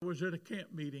was at a camp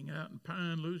meeting out in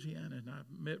Pine, Louisiana, and I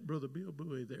met Brother Bill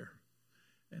Bowie there.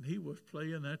 And he was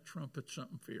playing that trumpet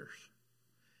something fierce.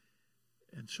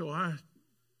 And so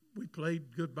we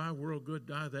played Goodbye World, Good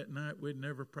Die that night. We'd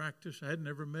never practiced. I had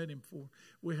never met him before.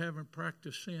 We haven't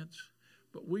practiced since.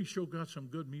 But we sure got some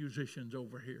good musicians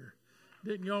over here.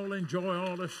 Didn't y'all enjoy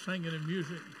all this singing and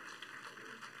music?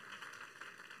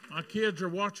 My kids are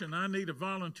watching. I need a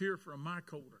volunteer for a mic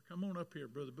holder. Come on up here,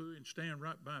 Brother Bowie, and stand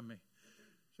right by me.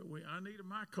 So I need a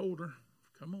mic holder.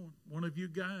 Come on. One of you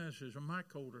guys is a mic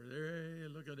holder. There,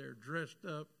 look at there, dressed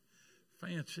up,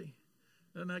 fancy.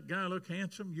 Doesn't that guy look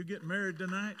handsome? You get married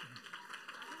tonight?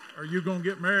 Are you going to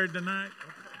get married tonight?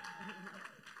 Okay.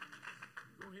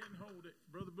 Go ahead and hold it.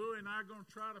 Brother Bowie and I are going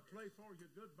to try to play for you.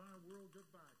 Goodbye, world,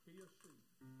 goodbye. KSC.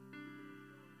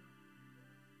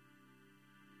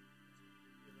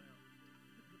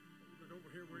 Hold it over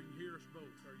here where you can hear us both.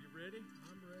 Are you ready?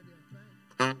 I'm ready, I think.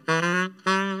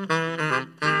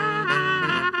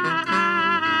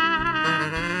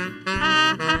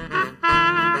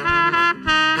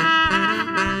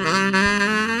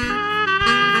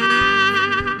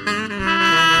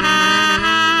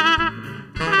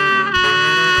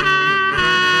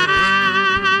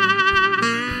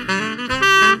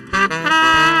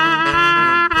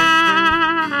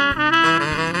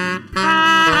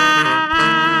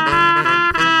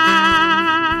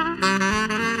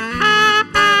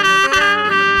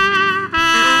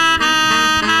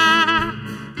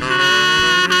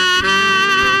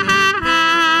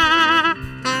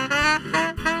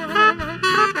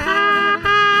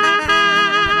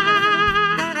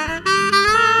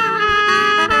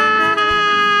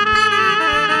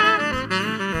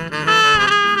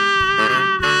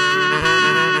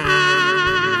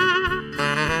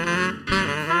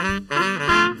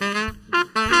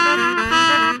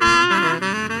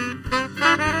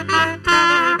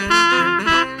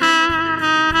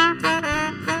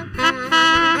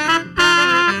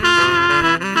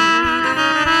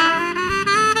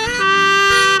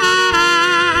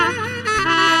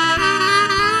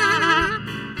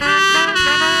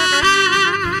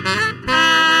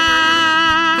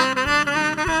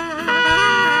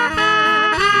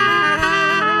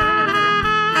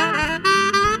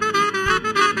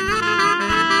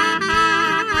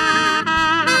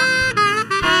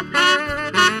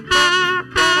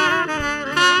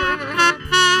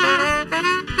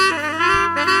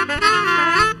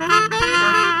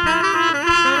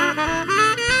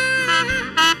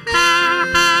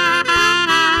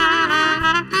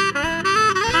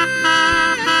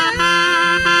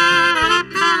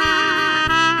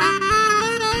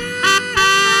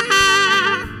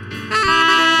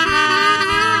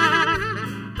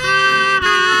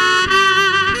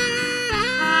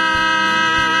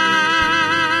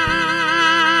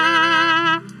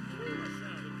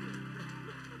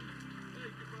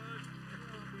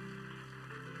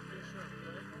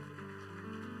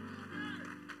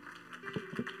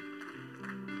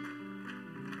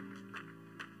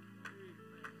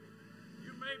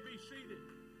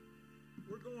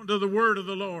 To the word of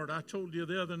the Lord. I told you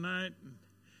the other night,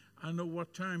 I know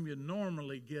what time you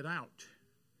normally get out.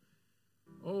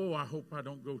 Oh, I hope I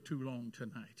don't go too long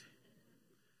tonight.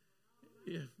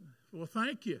 Well,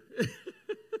 thank you.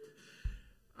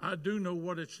 I do know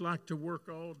what it's like to work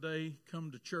all day,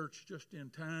 come to church just in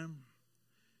time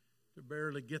to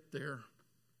barely get there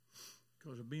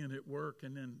because of being at work,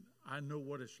 and then I know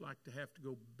what it's like to have to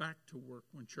go back to work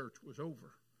when church was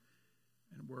over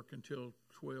and work until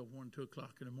 12, 1, 2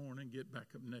 o'clock in the morning, get back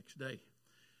up the next day.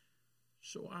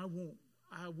 So I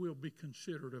will be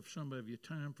considerate of some of your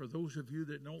time. For those of you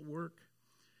that don't work,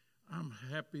 I'm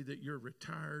happy that you're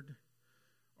retired,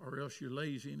 or else you're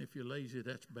lazy, and if you're lazy,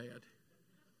 that's bad.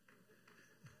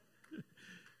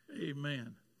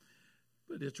 Amen.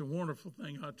 But it's a wonderful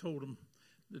thing. I told them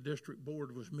the district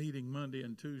board was meeting Monday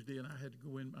and Tuesday, and I had to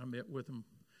go in. I met with them,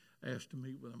 asked to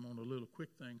meet with them on a little quick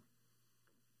thing.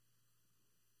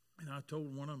 And I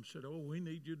told one of them, said, oh, we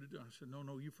need you to do. I said,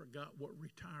 no, you forgot what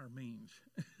retire means.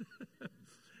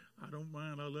 I don't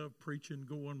mind. I love preaching,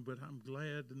 going, but I'm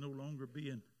glad to no longer be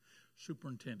in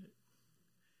superintendent.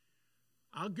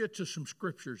 I'll get to some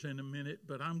scriptures in a minute,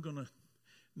 but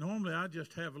normally I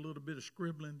just have a little bit of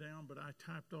scribbling down, but I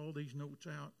typed all these notes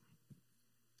out.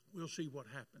 We'll see what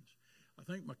happens. I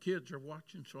think my kids are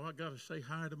watching, so I got to say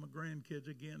hi to my grandkids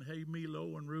again. Hey,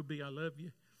 Milo and Ruby, I love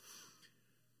you.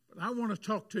 But I want to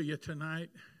talk to you tonight,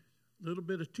 a little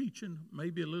bit of teaching,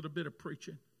 maybe a little bit of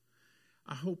preaching.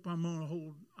 I hope I'm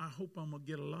going to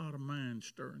get a lot of mind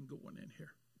stirring going in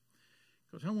here.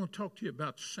 Because I want to talk to you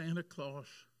about Santa Claus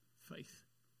faith.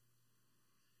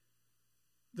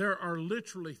 There are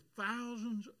literally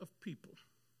thousands of people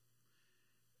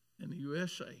in the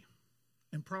USA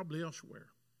and probably elsewhere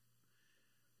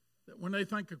that when they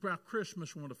think about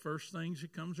Christmas, one of the first things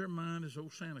that comes to their mind is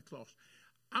old Santa Claus.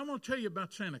 I'm going to tell you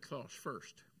about Santa Claus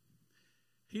first.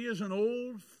 He is an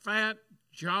old, fat,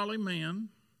 jolly man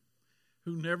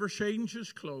who never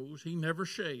changes clothes. He never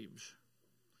shaves.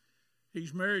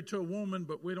 He's married to a woman,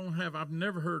 but I've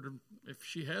never heard if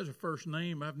she has a first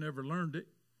name. I've never learned it.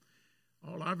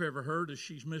 All I've ever heard is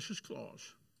she's Mrs.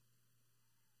 Claus.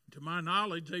 To my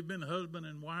knowledge, they've been husband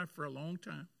and wife for a long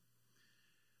time,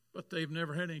 but they've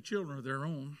never had any children of their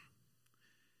own.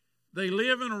 They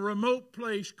live in a remote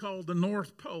place called the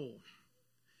North Pole.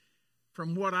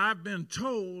 From what I've been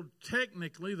told,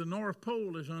 technically the North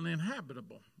Pole is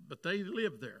uninhabitable, but they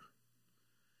live there.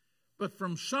 But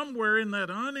from somewhere in that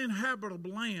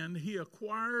uninhabitable land, he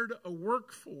acquired a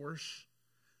workforce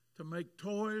to make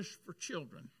toys for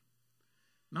children.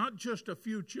 Not just a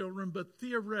few children, but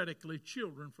theoretically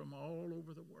children from all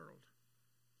over the world.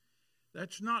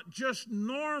 That's not just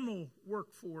normal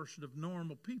workforce of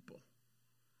normal people.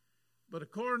 But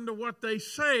according to what they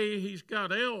say, he's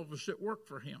got elves that work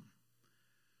for him.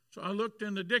 So I looked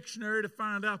in the dictionary to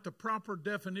find out the proper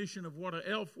definition of what an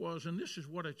elf was, and this is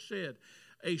what it said.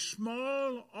 A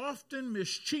small, often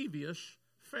mischievous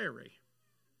fairy.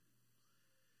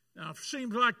 Now, it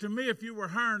seems like to me if you were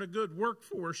hiring a good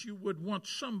workforce, you would want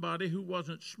somebody who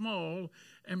wasn't small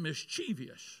and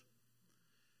mischievous.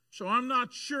 So I'm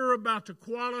not sure about the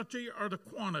quality or the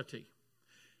quantity.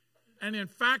 And in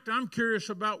fact, I'm curious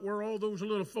about where all those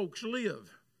little folks live.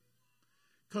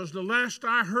 Because the last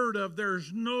I heard of,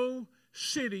 there's no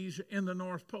cities in the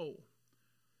North Pole.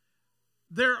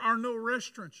 There are no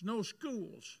restaurants, no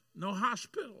schools, no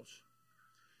hospitals.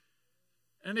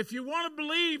 And if you want to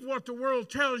believe what the world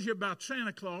tells you about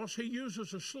Santa Claus, he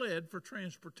uses a sled for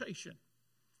transportation,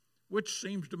 which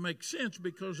seems to make sense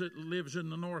because it lives in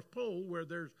the North Pole where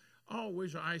there's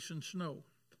always ice and snow.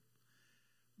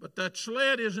 But that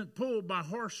sled isn't pulled by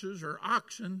horses or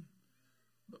oxen,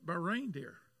 but by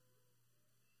reindeer.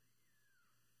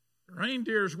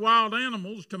 Reindeer's wild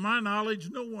animals, to my knowledge,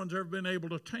 no one's ever been able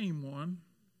to tame one,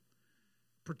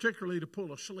 particularly to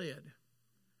pull a sled.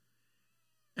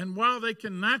 And while they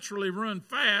can naturally run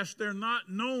fast, they're not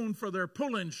known for their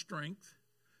pulling strength,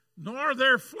 nor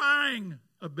their flying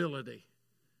ability.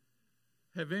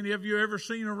 Have any of you ever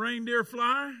seen a reindeer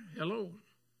fly? Hello.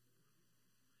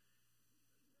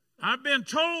 I've been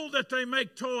told that they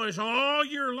make toys all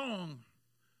year long,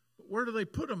 but where do they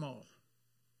put them all?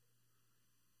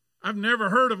 I've never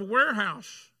heard of a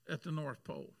warehouse at the North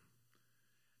Pole.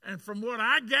 And from what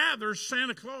I gather,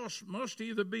 Santa Claus must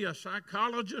either be a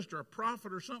psychologist or a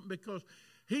prophet or something because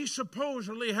he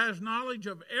supposedly has knowledge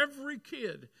of every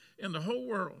kid in the whole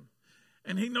world.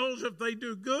 And he knows if they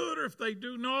do good or if they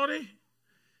do naughty.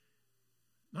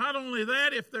 Not only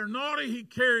that, if they're naughty, he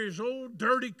carries old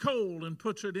dirty coal and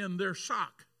puts it in their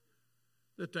sock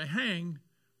that they hang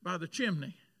by the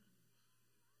chimney.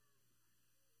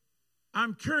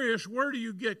 I'm curious, where do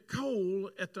you get coal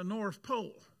at the North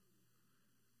Pole?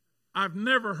 I've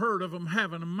never heard of them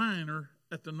having a miner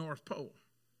at the North Pole.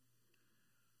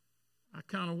 I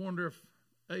kind of wonder if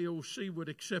AOC would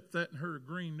accept that in her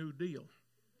Green New Deal.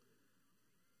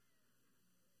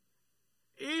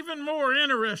 Even more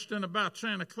interesting about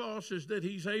Santa Claus is that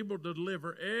he's able to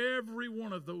deliver every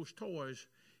one of those toys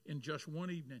in just one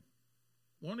evening.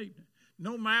 One evening.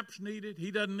 No maps needed.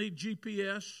 He doesn't need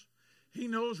GPS. He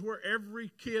knows where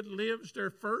every kid lives,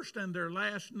 their first and their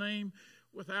last name.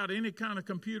 Without any kind of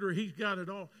computer, he's got it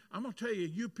all. I'm going to tell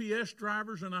you, UPS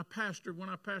drivers, and when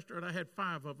I pastored, I had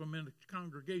 5 of them in the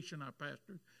congregation I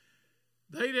pastored.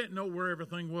 They didn't know where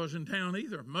everything was in town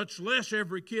either, much less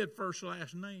every kid first,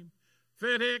 last name.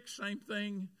 FedEx, same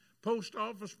thing. Post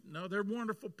office, no, they're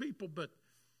wonderful people, but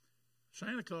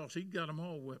Santa Claus, he got them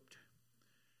all whipped.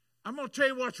 I'm going to tell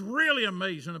you what's really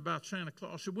amazing about Santa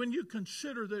Claus. When you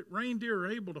consider that reindeer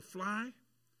are able to fly,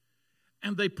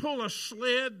 and they pull a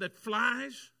sled that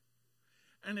flies,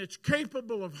 and it's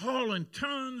capable of hauling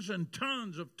tons and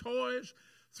tons of toys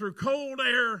through cold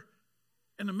air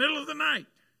in the middle of the night.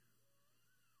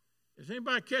 Is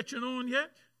anybody catching on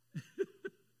yet?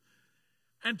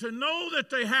 And to know that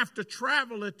they have to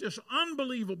travel at this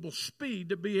unbelievable speed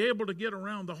to be able to get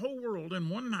around the whole world in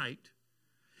one night,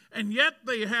 and yet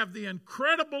they have the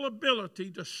incredible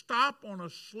ability to stop on a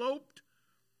sloped,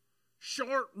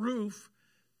 short roof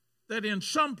that in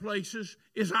some places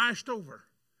is iced over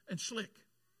and slick.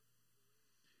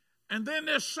 And then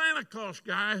this Santa Claus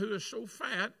guy who is so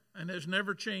fat and has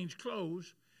never changed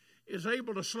clothes is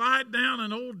able to slide down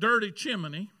an old dirty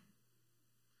chimney,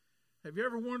 Have you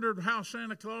ever wondered how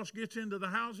Santa Claus gets into the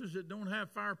houses that don't have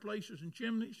fireplaces and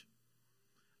chimneys?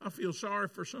 I feel sorry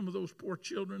for some of those poor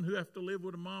children who have to live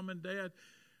with a mom and dad.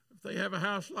 If they have a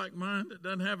house like mine that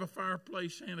doesn't have a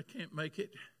fireplace, Santa can't make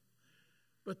it.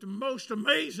 But the most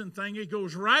amazing thing, he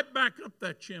goes right back up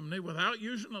that chimney without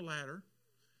using a ladder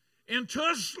into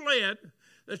a sled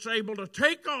that's able to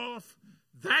take off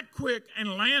that quick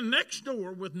and land next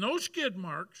door with no skid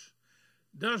marks,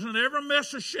 doesn't ever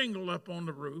mess a shingle up on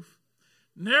the roof,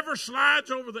 never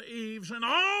slides over the eaves, and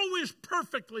always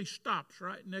perfectly stops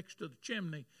right next to the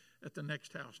chimney at the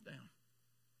next house down.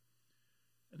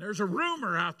 And there's a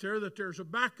rumor out there that there's a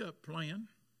backup plan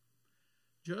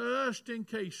just in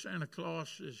case Santa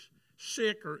Claus is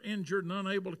sick or injured and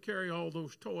unable to carry all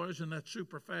those toys and that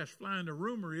super fast flying. The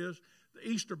rumor is the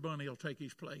Easter Bunny will take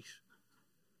his place.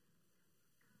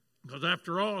 Because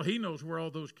after all, he knows where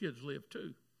all those kids live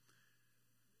too.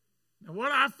 Now,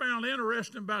 what I found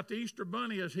interesting about the Easter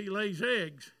Bunny is he lays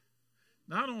eggs.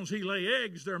 Not only does he lay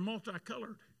eggs, they're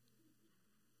multicolored.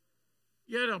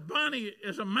 Yet a bunny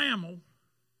is a mammal,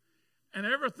 and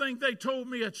everything they told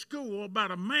me at school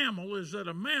about a mammal is that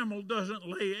a mammal doesn't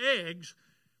lay eggs,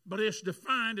 but it's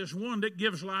defined as one that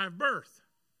gives live birth.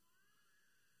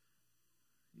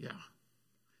 Yeah.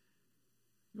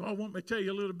 You all want me to tell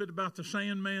you a little bit about the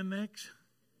Sandman next?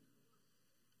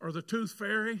 Or the Tooth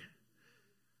Fairy?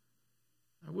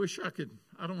 I wish I could.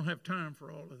 I don't have time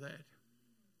for all of that.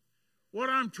 What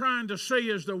I'm trying to say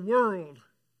is the world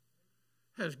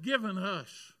has given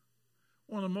us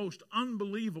one of the most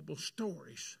unbelievable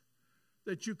stories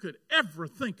that you could ever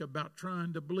think about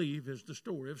trying to believe is the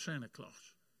story of Santa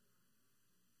Claus.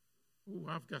 Ooh,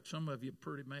 I've got some of you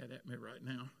pretty mad at me right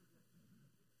now.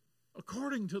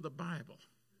 According to the Bible,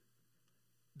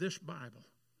 this Bible,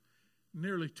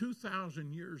 nearly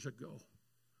 2,000 years ago,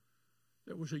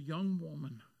 there was a young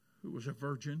woman who was a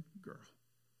virgin girl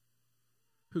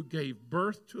who gave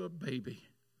birth to a baby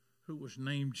who was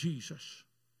named Jesus.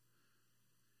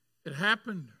 It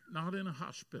happened not in a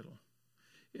hospital.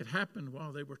 It happened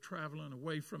while they were traveling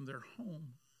away from their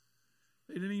home.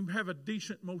 They didn't even have a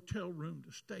decent motel room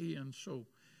to stay in, so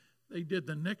they did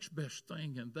the next best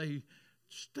thing, and they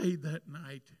stayed that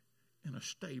night in a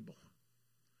stable.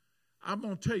 I'm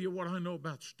going to tell you what I know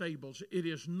about stables. It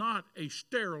is not a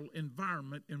sterile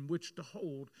environment in which to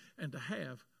hold and to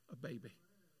have a baby.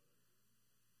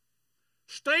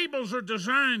 Stables are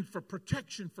designed for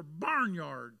protection for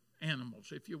barnyard animals,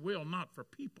 if you will, not for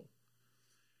people.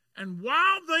 And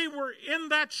while they were in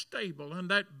that stable and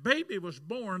that baby was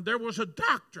born, there was a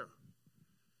doctor.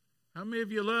 How many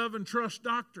of you love and trust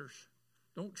doctors?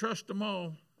 Don't trust them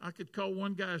all. I could call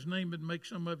one guy's name and make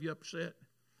some of you upset,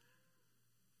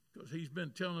 because he's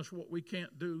been telling us what we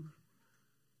can't do.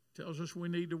 Tells us we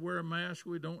need to wear a mask.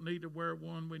 We don't need to wear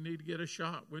one. We need to get a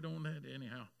shot. We don't need it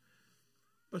anyhow.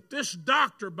 But this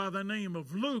doctor by the name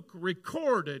of Luke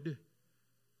recorded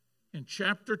in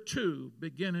chapter 2,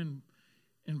 beginning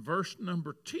in verse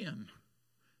number 10,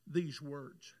 these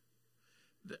words.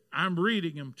 I'm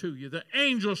reading them to you. The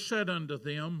angel said unto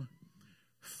them,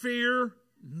 "Fear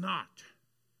not."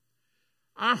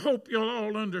 I hope you'll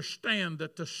all understand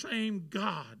that the same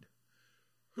God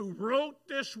who wrote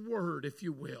this word, if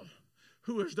you will,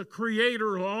 who is the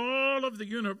creator of all of the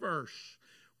universe,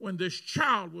 when this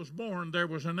child was born, there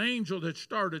was an angel that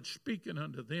started speaking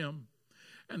unto them.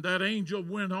 And that angel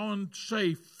went on to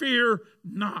say, "Fear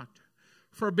not,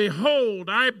 for behold,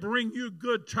 I bring you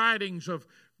good tidings of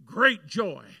great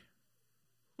joy."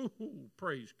 Ooh,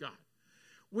 praise God.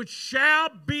 Which shall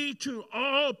be to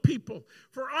all people.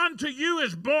 For unto you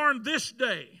is born this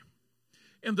day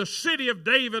in the city of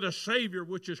David a Savior,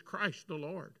 which is Christ the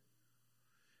Lord.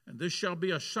 And this shall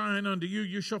be a sign unto you.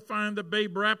 You shall find the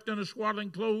babe wrapped in a swaddling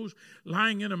clothes,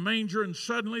 lying in a manger. And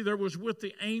suddenly there was with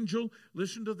the angel,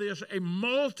 listen to this, a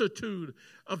multitude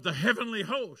of the heavenly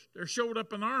host. There showed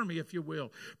up an army, if you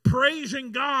will,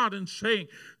 praising God and saying,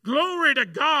 "Glory to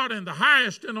God in the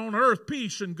highest, and on earth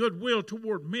peace and goodwill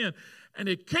toward men." And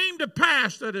it came to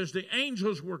pass that as the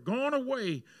angels were gone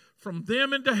away from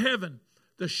them into heaven,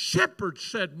 the shepherds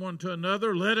said one to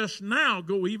another, "Let us now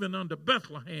go even unto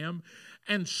Bethlehem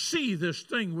and see this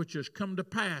thing which has come to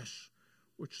pass,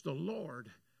 which the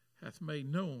Lord hath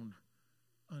made known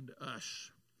unto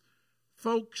us."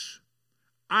 Folks,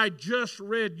 I just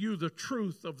read you the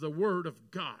truth of the Word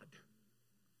of God.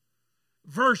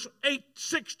 Verse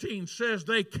 8:16 says,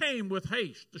 they came with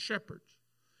haste, the shepherds.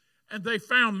 And they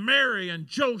found Mary and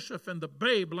Joseph and the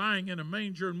babe lying in a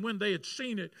manger. And when they had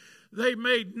seen it, they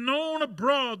made known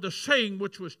abroad the saying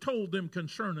which was told them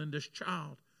concerning this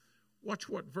child. Watch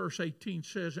what verse 18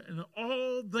 says. And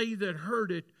all they that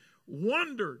heard it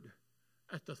wondered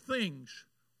at the things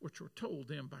which were told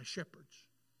them by shepherds.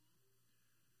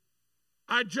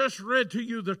 I just read to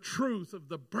you the truth of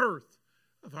the birth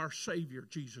of our Savior,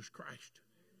 Jesus Christ.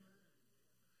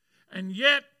 And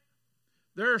yet,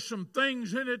 there are some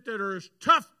things in it that are as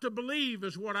tough to believe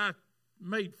as what I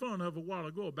made fun of a while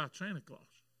ago about Santa Claus.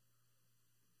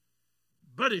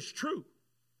 But it's true.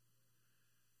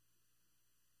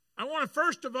 I want to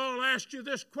first of all ask you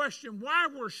this question. Why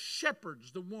were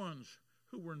shepherds the ones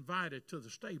who were invited to the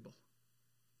stable?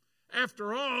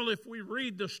 After all, if we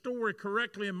read the story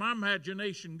correctly, and my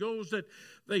imagination goes that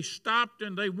they stopped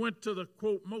and they went to the,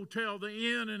 quote, motel, the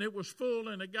inn, and it was full,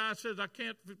 and the guy says, I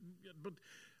can't, but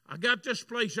I got this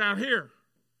place out here.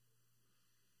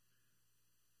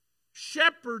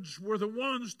 Shepherds were the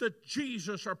ones that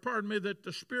that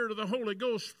the Spirit of the Holy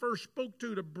Ghost first spoke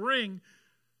to bring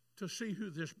to see who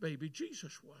this baby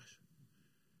Jesus was.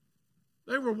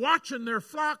 They were watching their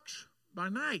flocks by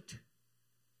night.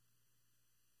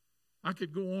 I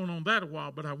could go on that a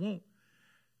while, but I won't.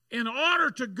 In order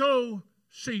to go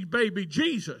see baby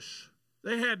Jesus,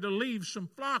 they had to leave some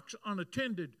flocks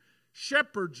unattended.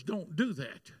 Shepherds don't do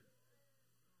that.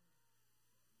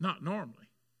 Not normally.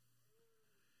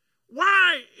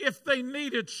 Why, if they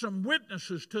needed some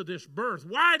witnesses to this birth,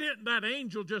 why didn't that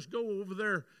angel just go over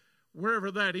there, wherever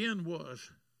that inn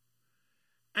was,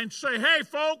 and say, hey,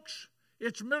 folks,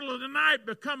 it's middle of the night,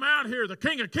 but come out here. The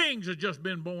King of Kings has just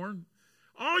been born.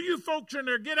 All you folks in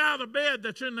there, get out of the bed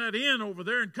that's in that inn over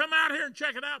there and come out here and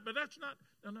check it out. But that's not,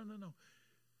 no.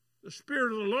 The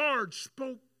Spirit of the Lord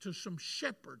spoke to some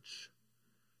shepherds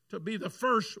to be the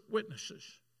first witnesses.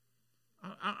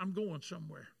 I'm going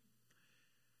somewhere.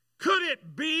 Could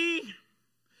it be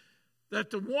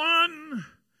that the one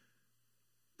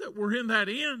that were in that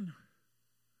inn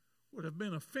would have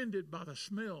been offended by the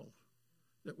smell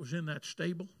that was in that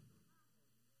stable?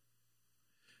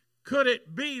 Could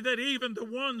it be that even the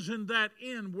ones in that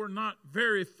inn were not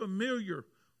very familiar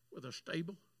with a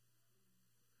stable?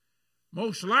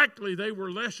 Most likely they were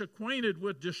less acquainted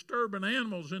with disturbing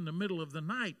animals in the middle of the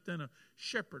night than a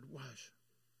shepherd was.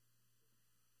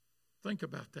 Think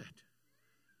about that.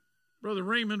 Brother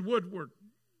Raymond Woodward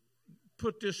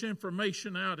put this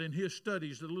information out in his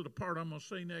studies, the little part I'm going to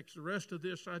say next. The rest of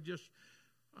this, I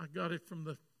got it from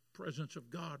the presence of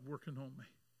God working on me.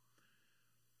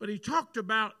 But he talked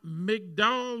about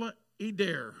Migdal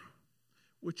Eder,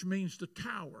 which means the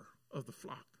tower of the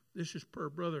flock. This is per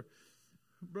brother.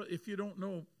 If you don't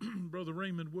know Brother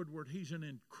Raymond Woodward, he's an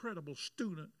incredible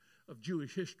student of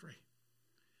Jewish history.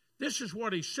 This is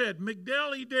what he said.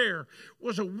 Migdal Eder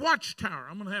was a watchtower.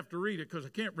 I'm going to have to read it because I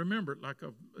can't remember it.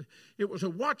 It was a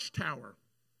watchtower.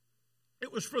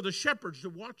 It was for the shepherds to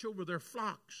watch over their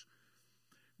flocks,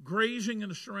 grazing in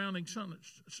the surrounding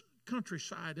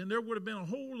countryside. And there would have been a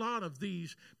whole lot of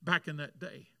these back in that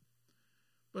day.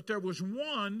 But there was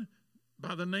one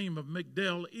by the name of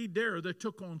Migdal Eder that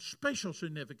took on special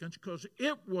significance because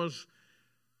it was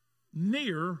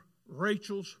near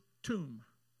Rachel's tomb.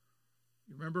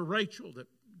 You remember Rachel that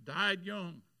died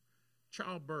young,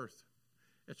 childbirth,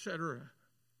 etc.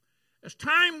 As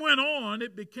time went on,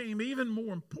 it became even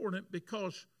more important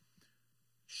because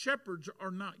shepherds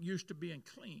are not used to being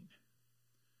clean.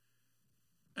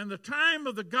 And the time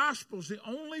of the Gospels, the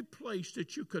only place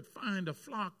that you could find a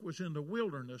flock was in the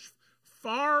wilderness,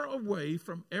 far away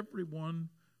from everyone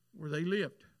where they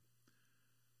lived.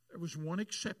 There was one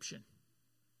exception.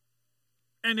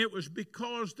 And it was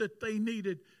because that they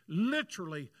needed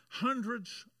literally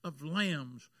hundreds of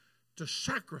lambs to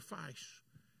sacrifice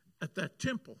at that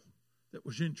temple that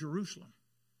was in Jerusalem.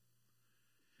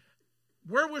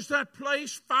 Where was that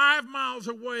place? 5 miles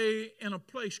away in a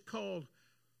place called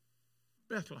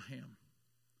Bethlehem.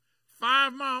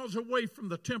 5 miles away from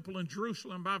the temple in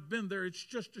Jerusalem. I've been there. It's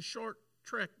just a short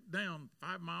trek down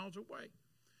 5 miles away.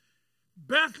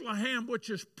 Bethlehem, which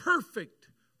is perfect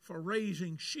for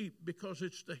raising sheep because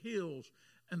it's the hills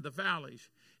and the valleys.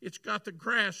 It's got the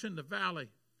grass in the valley.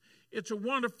 It's a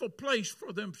wonderful place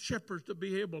for them shepherds to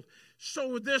be able.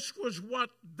 So this was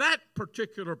what that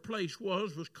particular place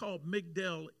was called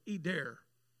Migdal Eder.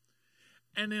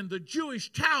 And in the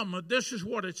Jewish Talmud, this is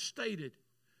what it stated.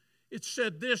 It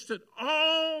said this, that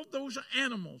all those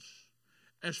animals,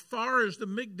 as far as the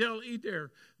Migdal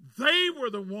Eder, they were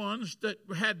the ones that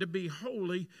had to be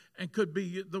holy and could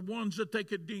be the ones that they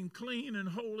could deem clean and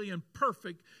holy and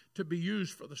perfect to be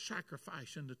used for the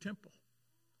sacrifice in the temple.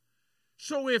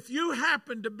 So if you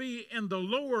happen to be in the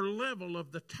lower level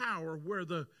of the tower where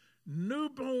the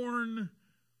newborn,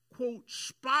 quote,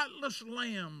 spotless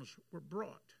lambs were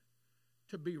brought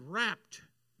to be wrapped,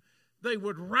 they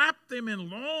would wrap them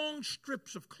in long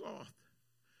strips of cloth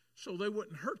so they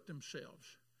wouldn't hurt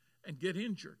themselves and get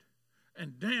injured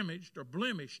and damaged or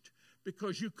blemished,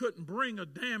 because you couldn't bring a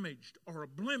damaged or a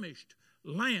blemished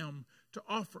lamb to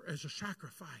offer as a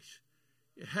sacrifice.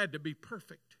 It had to be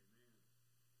perfect.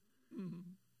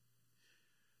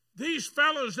 These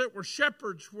fellows that were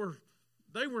shepherds were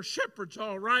shepherds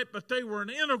all right, but they were an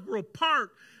integral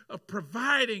part of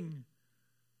providing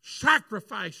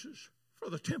sacrifices for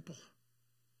the temple.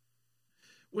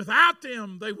 Without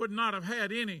them, they would not have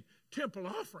had any temple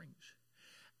offerings.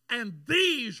 And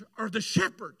these are the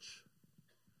shepherds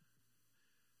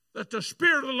that the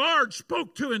Spirit of the Lord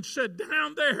spoke to and said,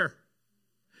 down there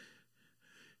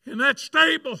in that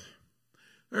stable,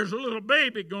 there's a little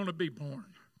baby going to be born.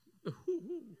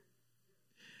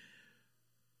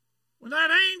 When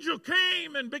that angel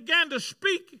came and began to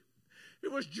speak,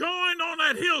 it was joined on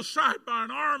that hillside by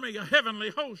an army, a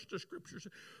heavenly host, the Scripture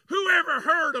says. Who ever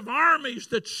heard of armies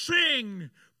that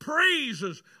sing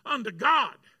praises unto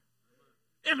God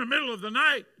in the middle of the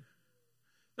night?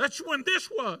 That's when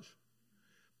this was.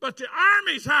 But the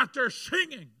army's out there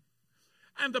singing.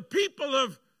 And the people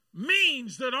of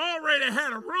means that already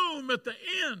had a room at the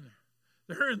inn,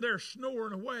 they're in there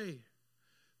snoring away.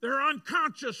 They're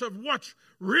unconscious of what's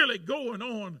really going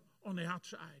on the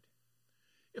outside.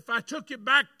 If I took you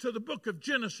back to the book of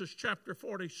Genesis, chapter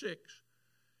 46,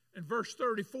 and verse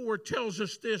 34, it tells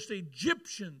us this: the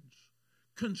Egyptians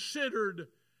considered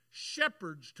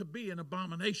shepherds to be an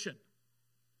abomination.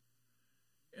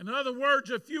 In other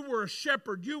words, if you were a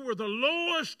shepherd, you were the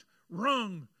lowest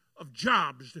rung of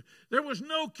jobs. There was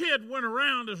no kid went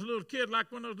around as a little kid,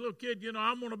 like when I was a little kid,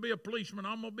 I'm going to be a policeman,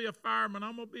 I'm going to be a fireman,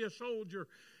 I'm going to be a soldier,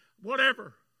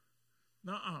 whatever.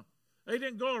 Nuh-uh. They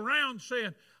didn't go around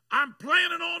saying, I'm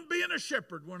planning on being a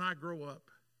shepherd when I grow up.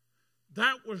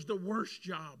 That was the worst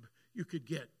job you could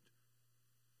get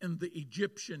in the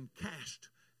Egyptian caste,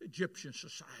 Egyptian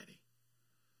society.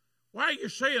 Why are you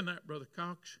saying that, Brother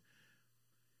Cox?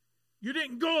 You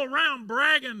didn't go around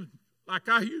bragging like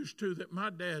I used to that my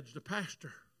dad's the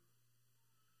pastor.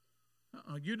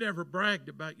 You never bragged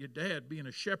about your dad being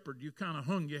a shepherd. You kind of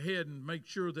hung your head and made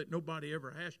sure that nobody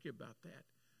ever asked you about that.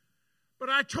 But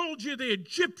I told you the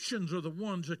Egyptians are the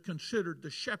ones that considered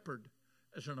the shepherd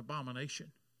as an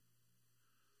abomination.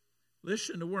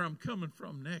 Listen to where I'm coming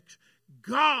from next.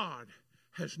 God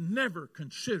has never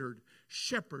considered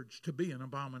shepherds to be an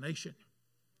abomination.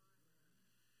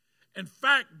 In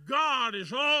fact, God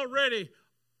is already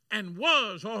and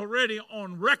was already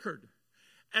on record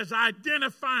as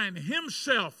identifying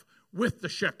himself with the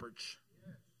shepherds.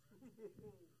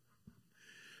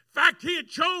 In fact, he had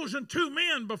chosen two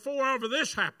men before all of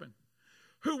this happened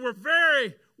who were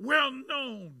very well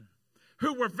known,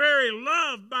 who were very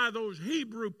loved by those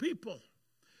Hebrew people.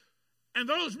 And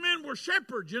those men were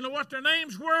shepherds. You know what their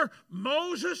names were?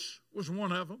 Moses was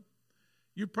one of them.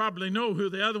 You probably know who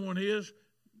the other one is,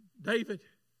 David.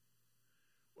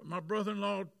 When my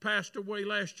brother-in-law passed away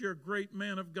last year, a great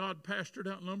man of God,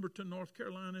 pastored out in Lumberton, North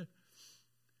Carolina.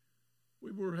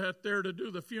 We were out there to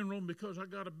do the funeral, and because I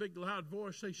got a big loud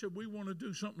voice, they said, we want to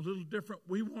do something a little different.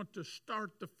 We want to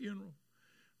start the funeral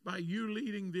by you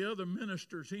leading the other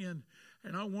ministers in,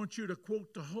 and I want you to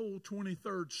quote the whole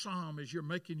 23rd Psalm as you're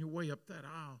making your way up that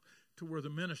aisle to where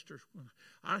the ministers went.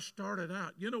 I started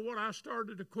out. You know what I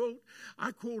started to quote?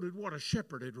 I quoted what a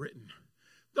shepherd had written.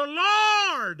 The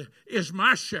Lord is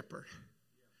my shepherd.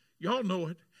 Y'all know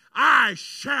it. I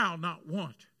shall not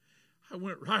want. I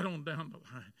went right on down the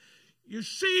line. You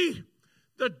see,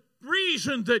 the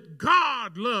reason that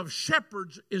God loves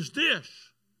shepherds is this.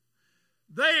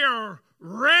 They are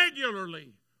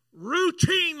regularly,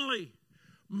 routinely,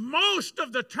 most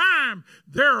of the time,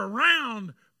 they're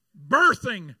around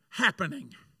birthing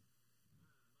happening.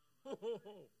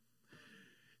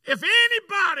 If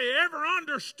anybody ever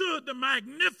understood the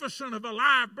magnificence of a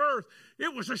live birth,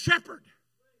 it was a shepherd.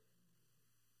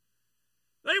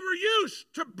 They were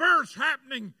used to births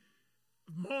happening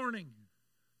morning,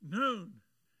 noon,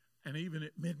 and even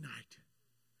at midnight.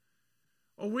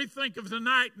 Oh, we think of the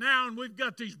night now, and we've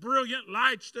got these brilliant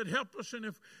lights that help us, and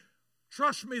if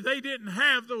trust me, they didn't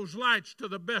have those lights to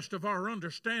the best of our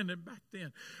understanding back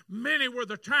then. Many were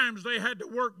the times they had to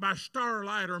work by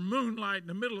starlight or moonlight in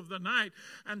the middle of the night.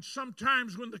 And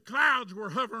sometimes when the clouds were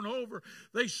hovering over,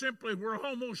 they simply were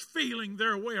almost feeling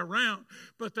their way around.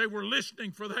 But they were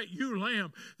listening for that ewe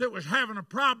lamb that was having a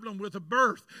problem with a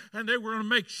birth. And they were going to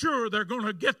make sure they're going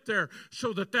to get there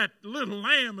so that that little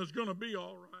lamb is going to be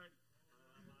all right.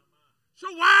 So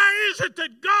why is it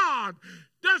that God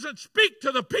doesn't speak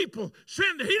to the people? He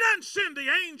doesn't send the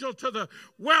angel to the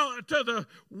well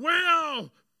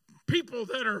people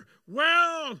that are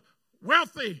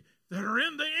wealthy, that are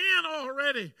in the inn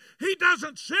already. He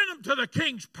doesn't send them to the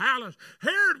king's palace.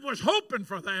 Herod was hoping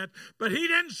for that, but he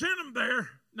didn't send them there.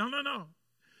 No.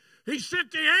 He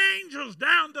sent the angels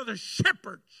down to the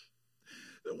shepherds,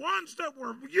 the ones that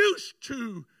were used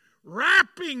to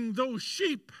wrapping those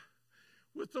sheep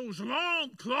with those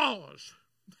long claws.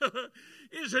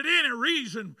 Is it any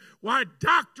reason why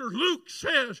Dr. Luke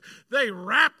says they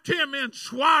wrapped him in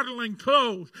swaddling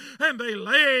clothes and they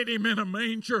laid him in a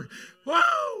manger?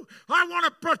 Whoa! I want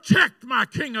to protect my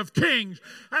King of Kings,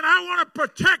 and I want to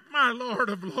protect my Lord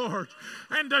of Lords.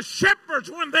 And the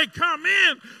shepherds, when they come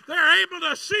in, they're able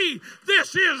to see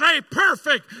this is a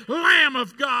perfect Lamb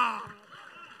of God.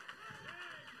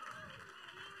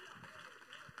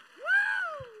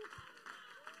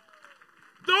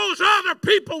 Those other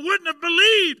people wouldn't have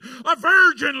believed a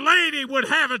virgin lady would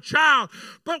have a child.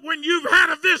 But when you've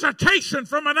had a visitation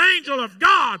from an angel of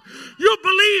God, you'll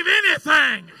believe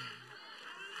anything.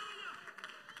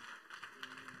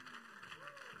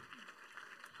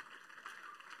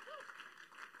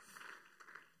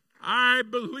 I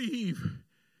believe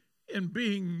in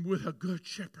being with a good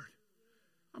shepherd.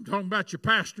 I'm talking about your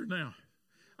pastor now.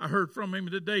 I heard from him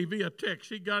today via text.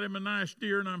 He got him a nice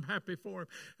deer, and I'm happy for him.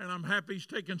 And I'm happy he's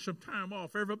taking some time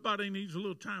off. Everybody needs a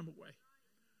little time away.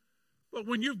 But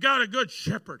when you've got a good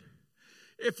shepherd,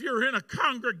 if you're in a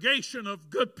congregation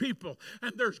of good people,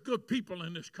 and there's good people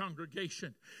in this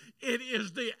congregation, it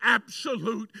is the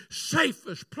absolute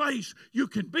safest place you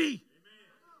can be.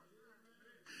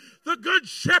 The good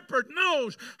shepherd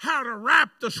knows how to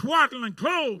wrap the swaddling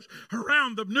clothes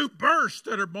around the new births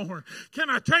that are born. Can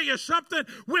I tell you something?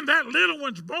 When that little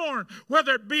one's born,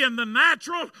 whether it be in the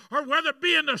natural or whether it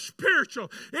be in the spiritual,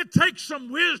 it takes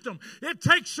some wisdom. It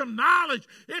takes some knowledge.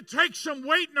 It takes some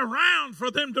waiting around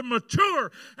for them to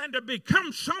mature and to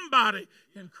become somebody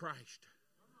in Christ.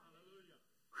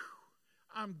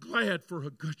 Whew. I'm glad for a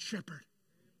good shepherd.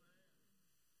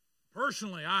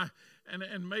 Personally,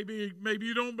 And maybe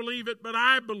you don't believe it, but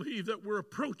I believe that we're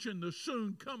approaching the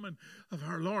soon coming of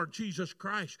our Lord Jesus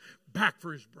Christ back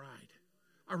for His bride.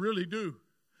 I really do.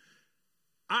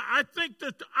 I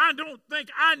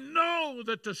know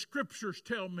that the Scriptures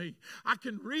tell me. I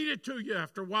can read it to you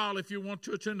after a while if you want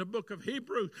to. It's in the book of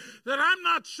Hebrews. That I'm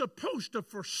not supposed to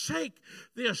forsake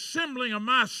the assembling of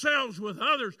myself with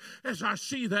others as I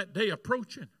see that day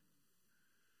approaching.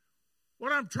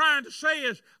 What I'm trying to say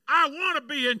is I want to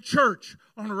be in church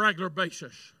on a regular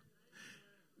basis.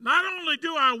 Not only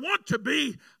do I want to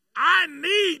be, I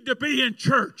need to be in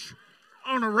church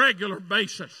on a regular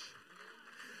basis.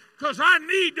 Because I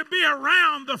need to be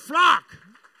around the flock.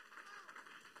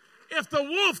 If the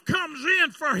wolf comes in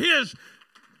for his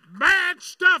bad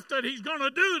stuff that he's going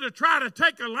to do to try to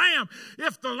take a lamb,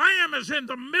 if the lamb is in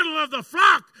the middle of the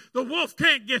flock, the wolf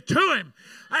can't get to him.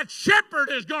 That shepherd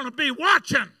is going to be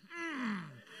watching.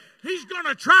 He's going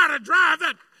to try to drive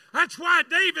that. That's why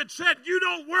David said, you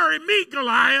don't worry me,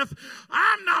 Goliath.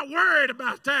 I'm not worried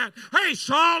about that. Hey,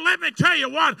 Saul, let me tell you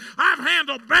what. I've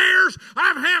handled bears.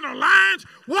 I've handled lions.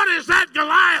 What is that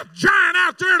Goliath giant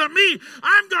out there to me?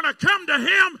 I'm going to come to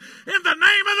him in the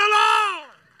name of the Lord.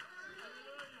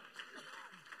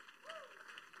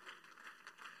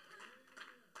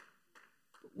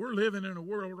 We're living in a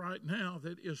world right now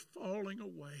that is falling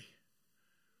away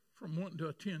from wanting to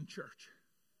attend church.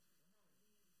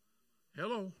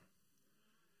 Hello.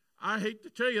 I hate to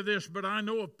tell you this, but I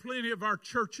know of plenty of our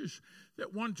churches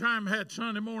that one time had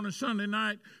Sunday morning, Sunday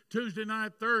night, Tuesday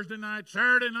night, Thursday night,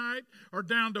 Saturday night, or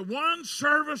down to one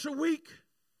service a week.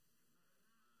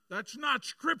 That's not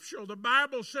scriptural. The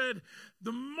Bible said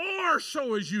the more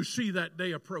so as you see that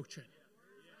day approaching.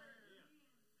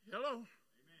 Hello.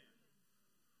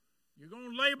 You're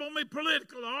going to label me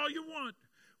political all you want.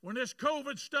 When this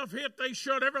COVID stuff hit, they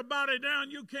shut everybody down.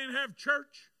 You can't have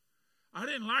church. I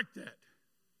didn't like that.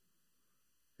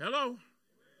 Hello?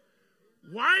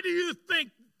 Why do you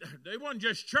think they wasn't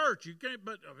just church? You can't,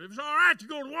 but it was all right to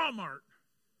go to Walmart.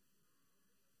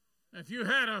 If you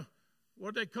had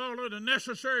what they call it, a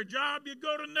necessary job, you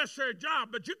go to a necessary job,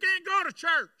 but you can't go to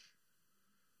church.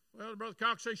 Well, Brother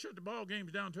Cox, they shut the ball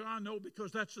games down too. I know, because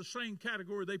that's the same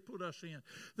category they put us in.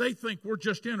 They think we're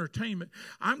just entertainment.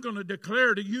 I'm going to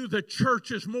declare to you that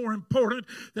church is more important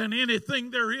than anything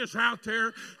there is out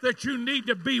there, that you need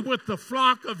to be with the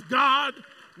flock of God.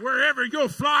 Wherever your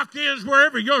flock is,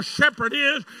 wherever your shepherd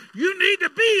is, you need to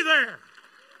be there.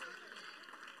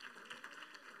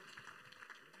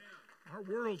 Our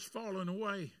world's falling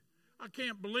away. I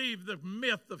can't believe the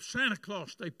myth of Santa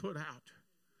Claus they put out.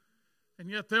 And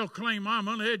yet they'll claim I'm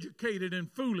uneducated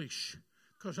and foolish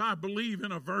because I believe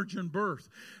in a virgin birth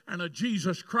and a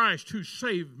Jesus Christ who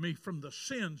saved me from the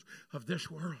sins of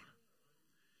this world.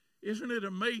 Isn't it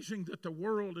amazing that the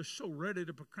world is so ready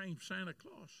to proclaim Santa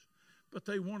Claus, but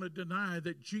they want to deny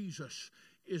that Jesus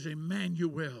is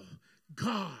Emmanuel,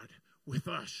 God with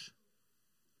us?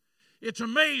 It's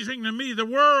amazing to me the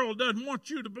world doesn't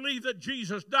want you to believe that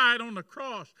Jesus died on the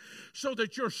cross so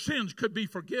that your sins could be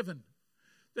forgiven,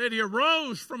 that he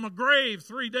arose from a grave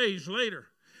 3 days later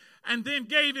and then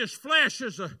gave his flesh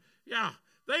as a,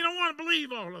 they don't want to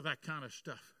believe all of that kind of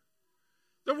stuff.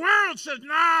 The world says,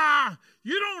 nah,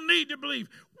 you don't need to believe.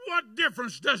 What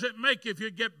difference does it make if you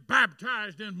get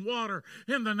baptized in water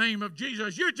in the name of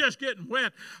Jesus? You're just getting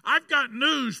wet. I've got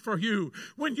news for you.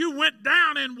 When you went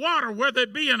down in water, whether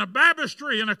it be in a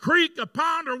baptistry, in a creek, a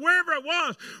pond, or wherever it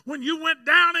was, when you went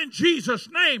down in Jesus'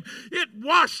 name, it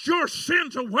washed your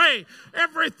sins away.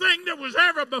 Everything that was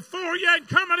ever before you and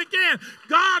coming again,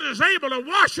 God is able to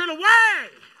wash it away.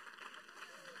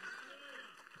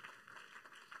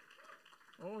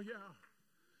 Oh, yeah.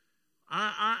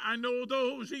 I know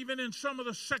those even in some of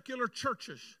the secular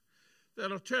churches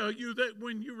that'll tell you that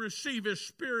when you receive his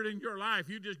Spirit in your life,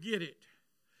 you just get it.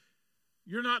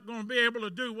 You're not going to be able to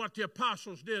do what the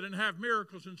apostles did and have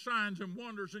miracles and signs and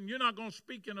wonders, and you're not going to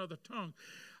speak in other tongues.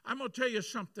 I'm going to tell you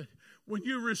something. When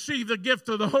you receive the gift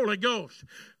of the Holy Ghost,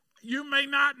 you may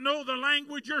not know the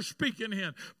language you're speaking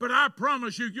in, but I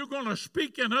promise you, you're going to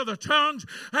speak in other tongues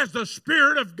as the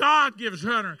Spirit of God gives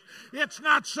utterance. It's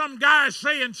not some guy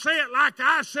saying, say it like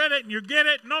I said it and you get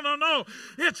it. No.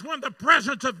 It's when the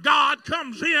presence of God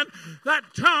comes in, that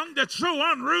tongue that's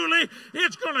so unruly,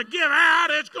 it's going to give out.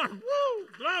 It's going to, woo,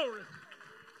 glory.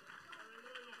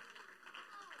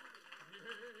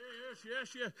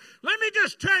 Yes. Let me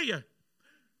just tell you.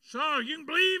 So you can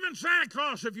believe in Santa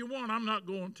Claus if you want. I'm not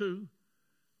going to.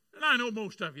 And I know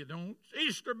most of you don't.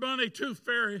 Easter Bunny, Tooth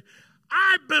Fairy.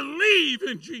 I believe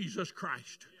in Jesus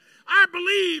Christ. I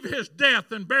believe his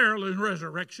death and burial and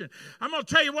resurrection. I'm going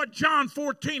to tell you what John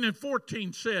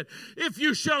 14:14 said. If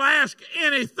you shall ask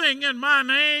anything in my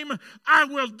name, I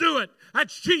will do it.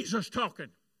 That's Jesus talking.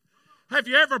 Have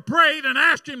you ever prayed and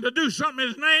asked him to do something in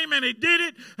his name and he did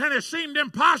it and it seemed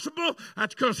impossible?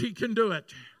 That's because he can do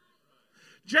it.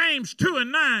 James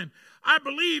 2:9, I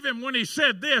believe him when he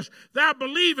said this, thou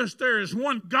believest there is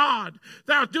one God,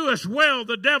 thou doest well,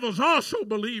 the devils also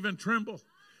believe and tremble.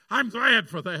 I'm glad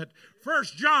for that. 1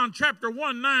 John chapter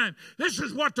 1:9, this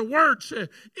is what the word says.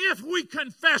 If we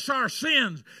confess our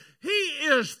sins, he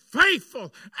is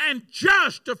faithful and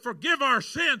just to forgive our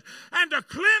sins and to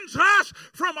cleanse us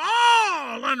from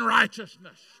all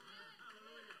unrighteousness.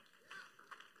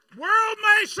 World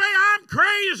may say I'm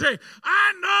crazy.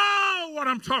 I know what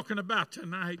I'm talking about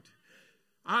tonight.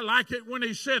 I like it when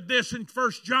he said this in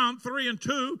 1 John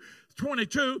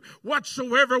 3:22.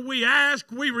 Whatsoever we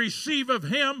ask, we receive of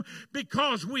him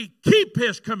because we keep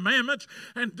his commandments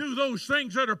and do those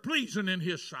things that are pleasing in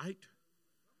his sight.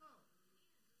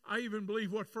 I even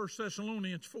believe what 1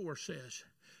 Thessalonians 4 says.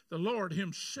 The Lord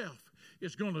himself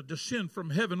is going to descend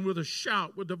from heaven with a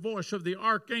shout, with the voice of the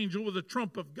archangel, with the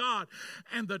trump of God.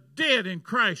 And the dead in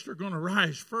Christ are going to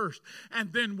rise first.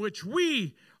 And then which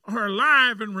we are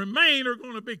alive and remain are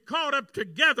going to be caught up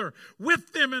together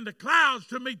with them in the clouds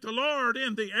to meet the Lord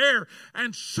in the air.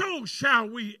 And so shall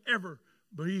we ever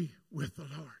be with the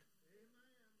Lord.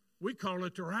 We call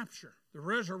it the rapture, the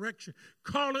resurrection.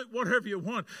 Call it whatever you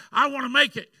want. I want to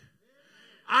make it.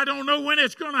 I don't know when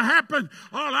it's going to happen.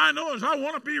 All I know is I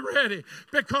want to be ready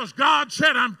because God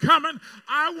said I'm coming.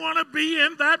 I want to be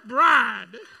in that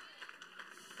bride.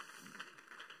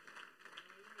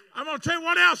 I'm going to tell you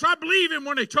what else I believe in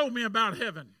when he told me about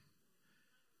heaven.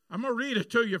 I'm going to read it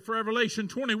to you for Revelation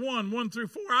 21:1-4.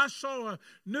 I saw a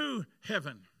new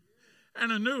heaven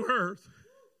and a new earth.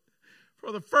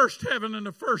 For the first heaven and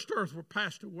the first earth were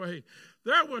passed away.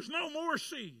 There was no more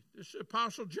sea. This is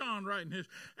Apostle John writing this.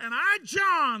 And I,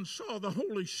 John, saw the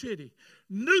holy city,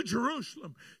 New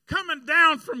Jerusalem, coming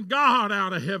down from God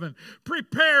out of heaven,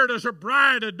 prepared as a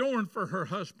bride adorned for her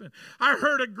husband. I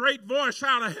heard a great voice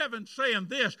out of heaven saying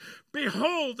this,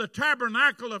 behold the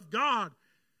tabernacle of God.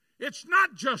 It's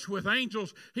not just with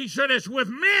angels. He said it's with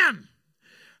men.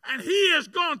 And he is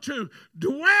going to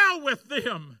dwell with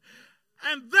them.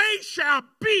 And they shall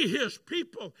be his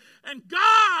people. And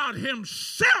God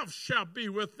himself shall be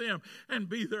with them and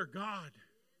be their God.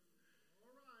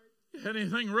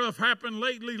 Anything rough happened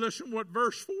lately? Listen what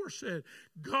verse 4 said.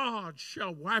 God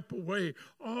shall wipe away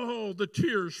all the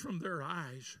tears from their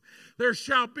eyes. There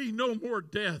shall be no more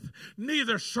death,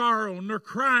 neither sorrow nor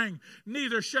crying,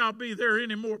 neither shall be there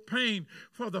any more pain,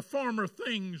 for the former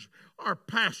things are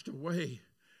passed away.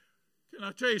 Can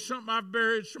I tell you something? I've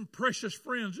buried some precious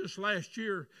friends this last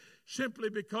year simply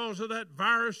because of that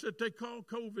virus that they call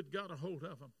COVID got a hold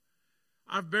of them.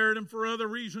 I've buried them for other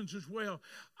reasons as well.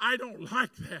 I don't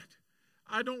like that.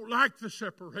 I don't like the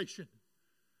separation.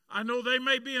 I know they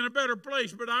may be in a better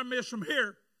place, but I miss them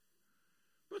here.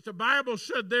 But the Bible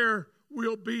said there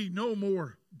will be no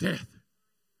more death,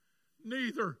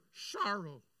 neither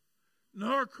sorrow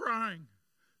nor crying.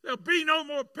 There'll be no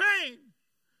more pain.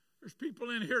 There's people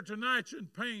in here tonight in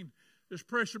pain. This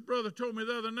precious brother told me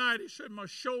the other night, he said, my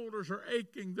shoulders are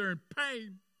aching. They're in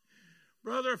pain.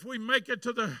 Brother, if we make it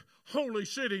to the holy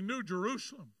city, New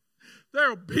Jerusalem,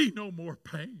 there'll be no more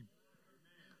pain.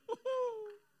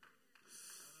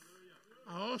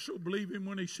 I also believe him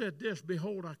when he said this,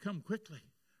 behold, I come quickly.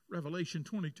 Revelation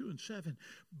 22:7.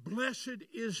 Blessed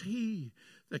is he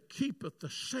that keepeth the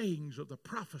sayings of the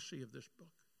prophecy of this book.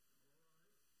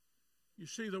 You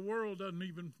see, the world doesn't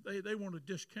even, they want to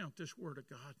discount this word of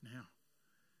God now.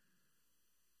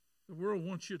 The world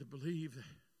wants you to believe the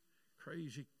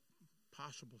crazy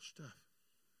possible stuff.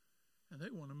 And they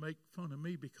want to make fun of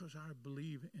me because I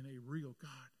believe in a real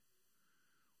God.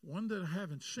 One that I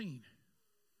haven't seen.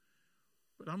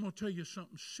 But I'm going to tell you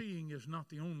something. Seeing is not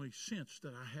the only sense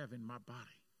that I have in my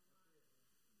body.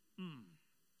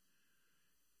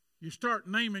 You start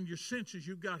naming your senses.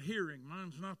 You've got hearing.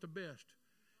 Mine's not the best.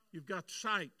 You've got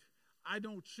sight. I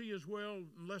don't see as well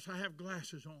unless I have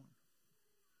glasses on.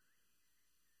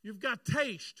 You've got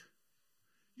taste.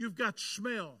 You've got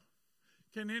smell.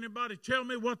 Can anybody tell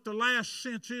me what the last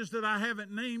sense is that I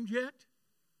haven't named yet?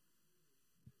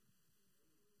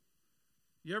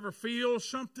 You ever feel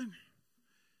something?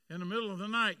 In the middle of the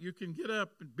night, you can get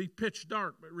up and be pitch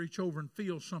dark, but reach over and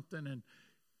feel something. And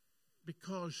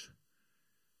because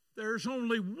there's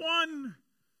only one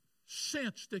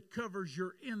sense that covers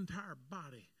your entire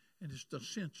body, and it's the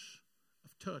sense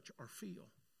of touch or feel.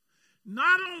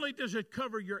 Not only does it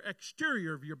cover your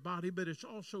exterior of your body, but it's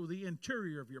also the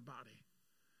interior of your body.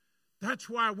 That's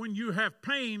why when you have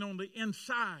pain on the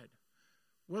inside,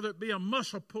 whether it be a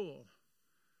muscle pull,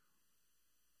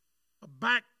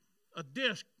 a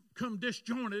disc come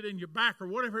disjointed in your back or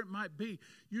whatever it might be,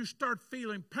 you start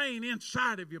feeling pain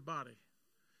inside of your body.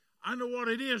 I know what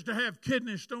it is to have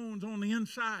kidney stones on the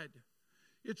inside.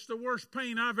 It's the worst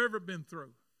pain I've ever been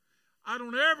through. I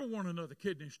don't ever want another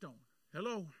kidney stone.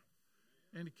 Hello?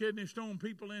 And the kidney stone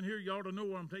people in here, you ought to know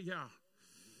what I'm telling you. Yeah.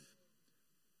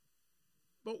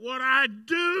 But what I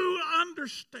do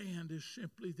understand is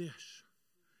simply this.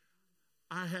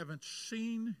 I haven't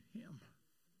seen him,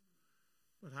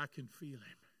 but I can feel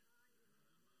him.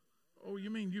 Oh,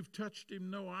 you mean you've touched him?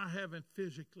 No, I haven't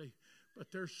physically,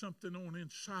 but there's something on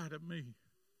inside of me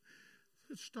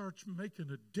that starts making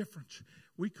a difference.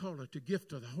 We call it the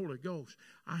gift of the Holy Ghost.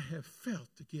 I have felt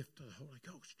the gift of the Holy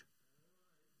Ghost.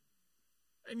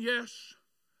 And yes,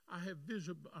 I have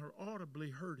visibly or audibly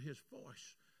heard his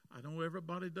voice. I know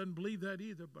everybody doesn't believe that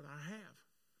either, but I have.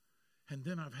 And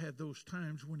then I've had those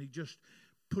times when he just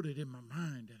put it in my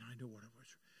mind and I knew what it was.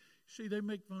 See, they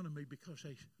make fun of me because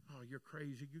they, oh, you're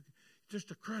crazy.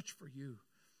 Just a crutch for you.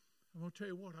 I'm going to tell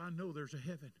you what, I know there's a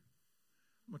heaven.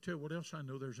 I'm going to tell you what else I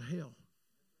know, there's a hell.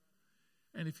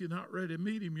 And if you're not ready to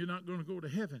meet him, you're not going to go to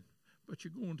heaven, but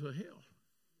you're going to hell.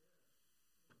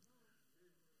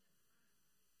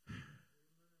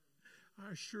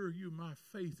 I assure you my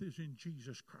faith is in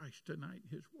Jesus Christ tonight,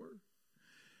 his word.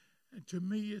 And to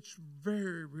me, it's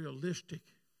very realistic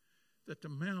that the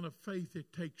amount of faith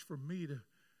it takes for me to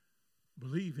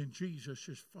believe in Jesus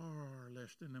is far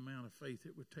less than the amount of faith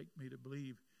it would take me to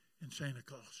believe in Santa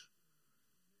Claus.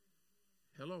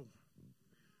 Hello.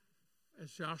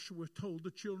 As Joshua told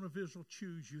the children of Israel,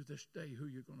 choose you this day who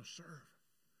you're going to serve.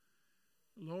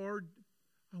 Lord,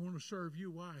 I want to serve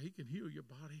you. Why? He can heal your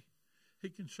body. He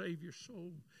can save your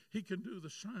soul. He can do the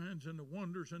signs and the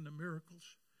wonders and the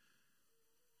miracles.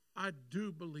 I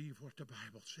do believe what the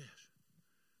Bible says.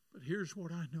 But here's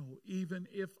what I know. Even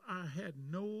if I had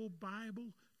no Bible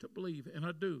to believe, and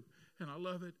I do, and I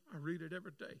love it, I read it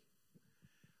every day,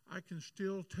 I can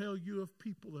still tell you of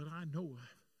people that I know of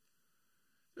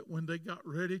that when they got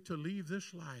ready to leave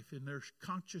this life in their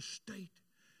conscious state,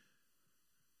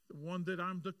 the one that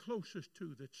I'm the closest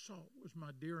to that saw it was my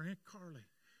dear Aunt Carly,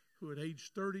 who at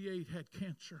age 38 had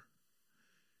cancer.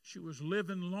 She was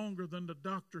living longer than the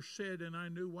doctor said, and I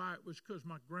knew why. It was because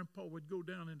my grandpa would go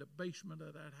down in the basement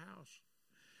of that house,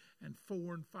 and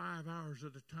 4 and 5 hours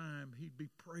at a time, he'd be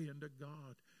praying to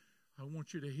God, I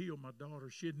want you to heal my daughter.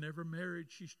 She had never married.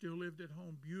 She still lived at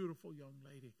home. Beautiful young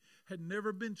lady. Had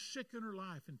never been sick in her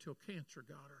life until cancer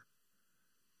got her.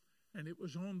 And it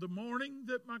was on the morning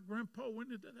that my grandpa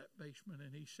went into that basement,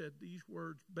 and he said these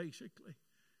words basically.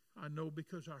 I know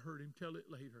because I heard him tell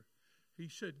it later. He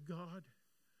said, God,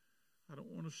 I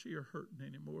don't want to see her hurting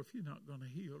anymore if you're not going to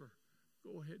heal her.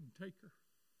 go ahead and take her.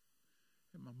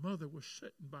 And my mother was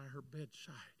sitting by her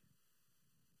bedside.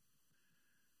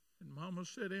 And Mama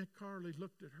said, Aunt Carly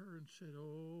looked at her and said,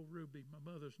 oh, Ruby.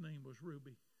 My mother's name was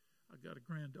Ruby. I got a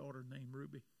granddaughter named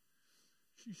Ruby.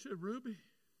 She said, Ruby,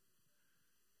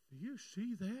 do you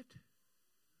see that?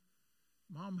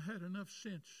 Mom had enough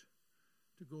sense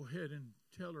to go ahead and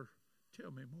tell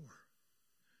me more.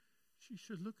 She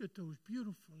said, look at those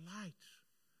beautiful lights.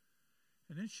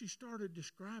 And then she started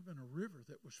describing a river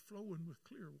that was flowing with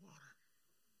clear water.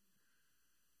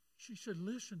 She said,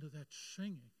 listen to that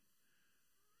singing.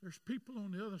 There's people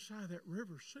on the other side of that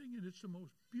river singing. It's the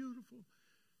most beautiful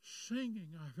singing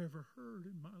I've ever heard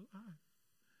in my life.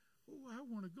 Oh, I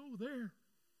want to go there.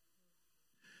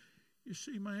 You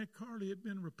see, my Aunt Carly had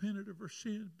been repentant of her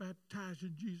sins, baptized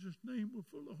in Jesus' name, was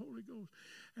full of the Holy Ghost,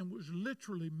 and was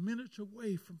literally minutes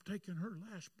away from taking her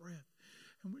last breath.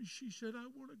 And when she said, I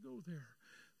want to go there,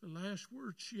 the last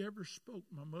words she ever spoke,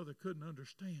 my mother couldn't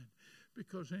understand,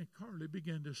 because Aunt Carly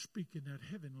began to speak in that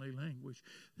heavenly language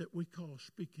that we call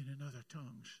speaking in other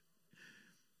tongues.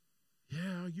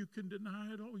 Yeah, you can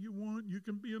deny it all you want. You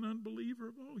can be an unbeliever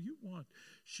of all you want.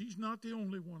 She's not the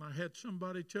only one. I had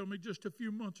somebody tell me just a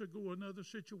few months ago another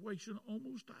situation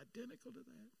almost identical to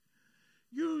that.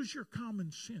 Use your common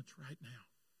sense right now.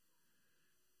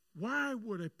 Why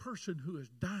would a person who is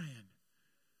dying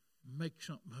make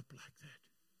something up like that?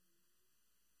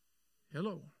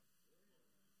 Hello?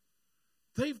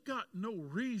 They've got no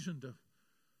reason to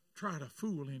try to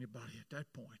fool anybody at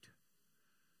that point.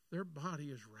 Their body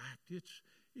is racked.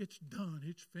 It's done.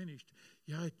 It's finished.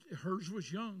 Yeah, hers was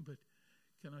young, but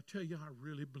can I tell you, I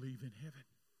really believe in heaven.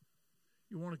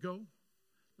 You want to go?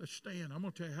 Let's stand. I'm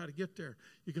going to tell you how to get there.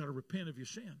 You got to repent of your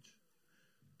sins.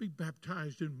 Be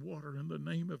baptized in water in the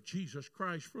name of Jesus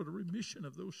Christ for the remission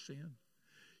of those sins.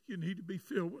 You need to be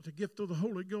filled with the gift of the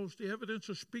Holy Ghost. The evidence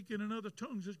of speaking in other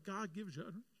tongues is God gives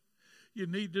utterance. You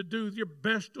need to do your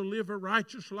best to live a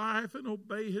righteous life and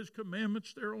obey His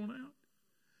commandments there on out.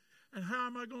 And how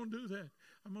am I going to do that?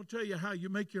 I'm going to tell you how you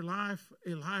make your life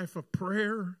a life of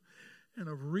prayer and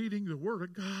of reading the Word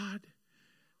of God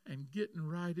and getting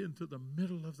right into the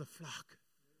middle of the flock.